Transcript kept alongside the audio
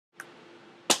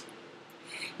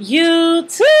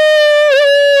YouTube.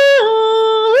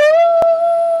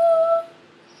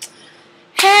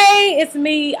 Hey, it's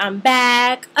me. I'm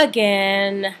back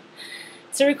again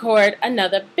to record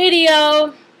another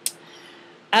video.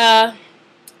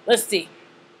 Let's see.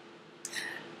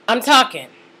 I'm talking.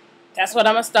 That's what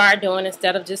I'm going to start doing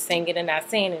instead of just singing and not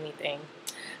saying anything.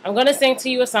 I'm going to sing to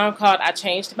you a song called I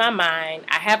Changed My Mind.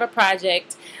 I have a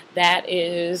project that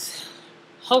is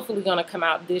hopefully going to come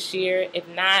out this year. If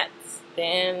not,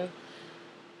 then I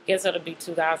guess it'll be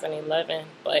 2011.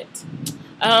 But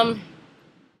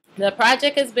the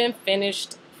project has been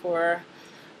finished for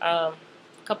a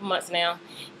couple months now,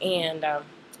 and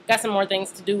got some more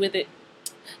things to do with it.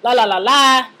 La la la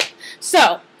la.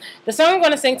 So the song I'm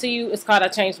going to sing to you is called I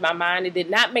Changed My Mind. It did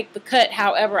not make the cut.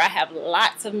 However, I have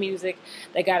lots of music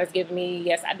that God has given me.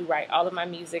 Yes, I do write all of my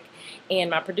music. And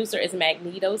my producer is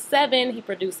Magneto7. He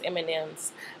produced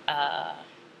Eminem's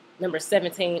number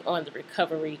 17 on the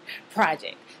Recovery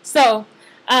Project. So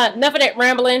enough of that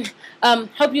rambling.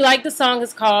 Hope you like the song.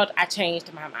 It's called I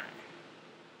Changed My Mind.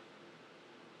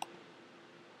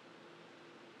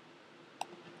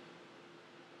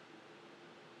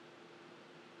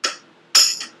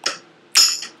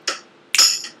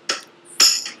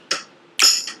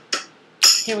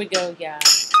 Here we go, y'all.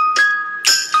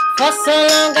 For so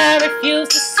long I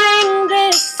refused to sing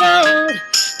this song.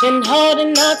 Been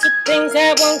holding on to things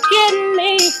that won't get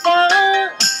me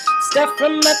far. Stuff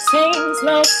from my teens,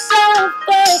 low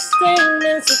self-esteem,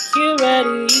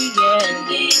 insecurity, yeah.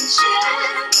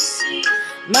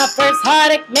 My first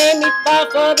heartache made me fall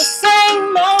for the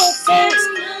same old things.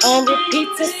 On repeat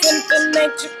to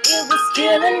symptomatic, it was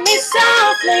killing me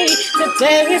softly.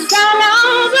 Today it's all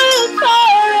over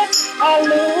for it. I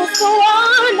lose the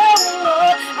one no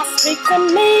more. I speak to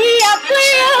me, I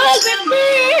plead with me.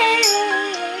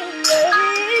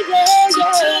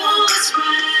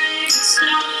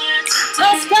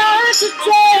 Let's start to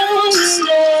change,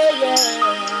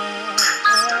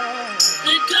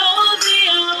 let go of the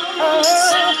old.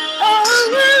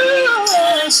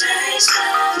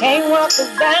 Can't walk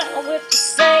around with the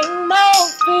same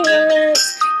old feelings.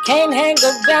 Can't hang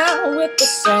around with the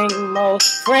same old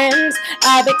friends.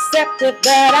 I've accepted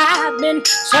that I've been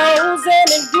chosen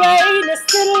and greatness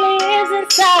still lives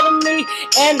inside of me.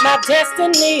 And my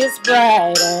destiny is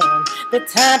bright and the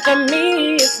time for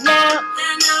me is now.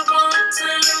 And I won't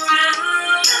turn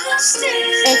around and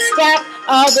stop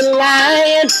all the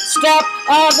lying, stop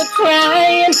all the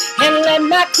crying, and let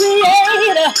my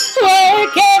Creator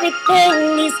work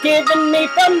everything He's given me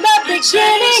from the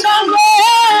beginning. I'm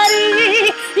ready.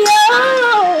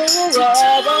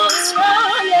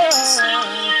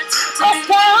 Let's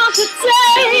start to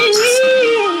change.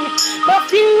 My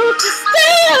future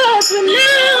starts with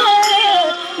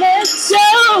now. Let's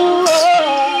go.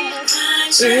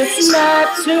 It's not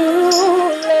too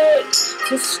late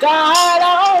to start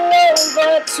all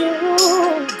over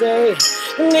today.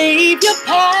 Leave your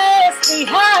past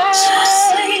behind.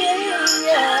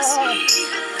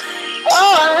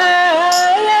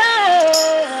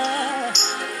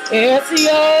 It's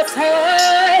your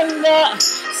time. The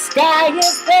sky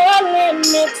is the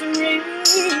limit to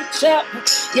reach up.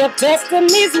 Your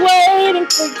destiny's waiting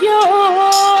for you.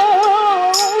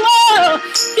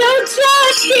 You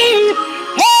just keep,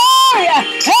 hey,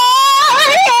 hey,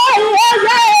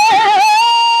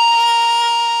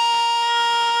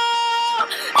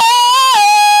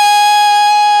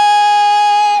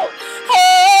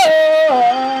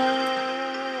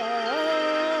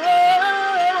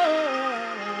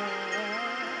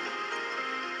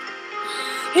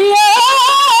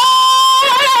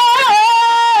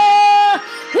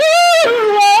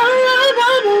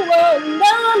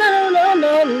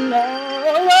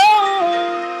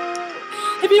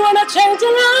 if you wanna change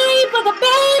your life for the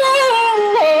better,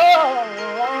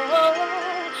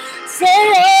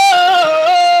 say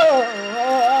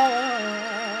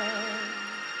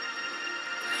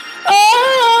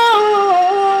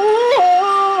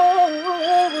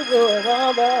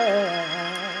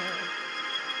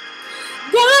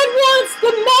God wants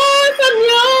the more from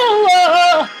you,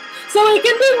 so He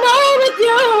can do more with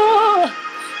you.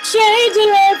 Change your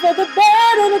life for the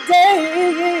better today.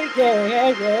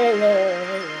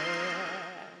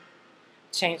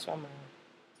 Change my mind.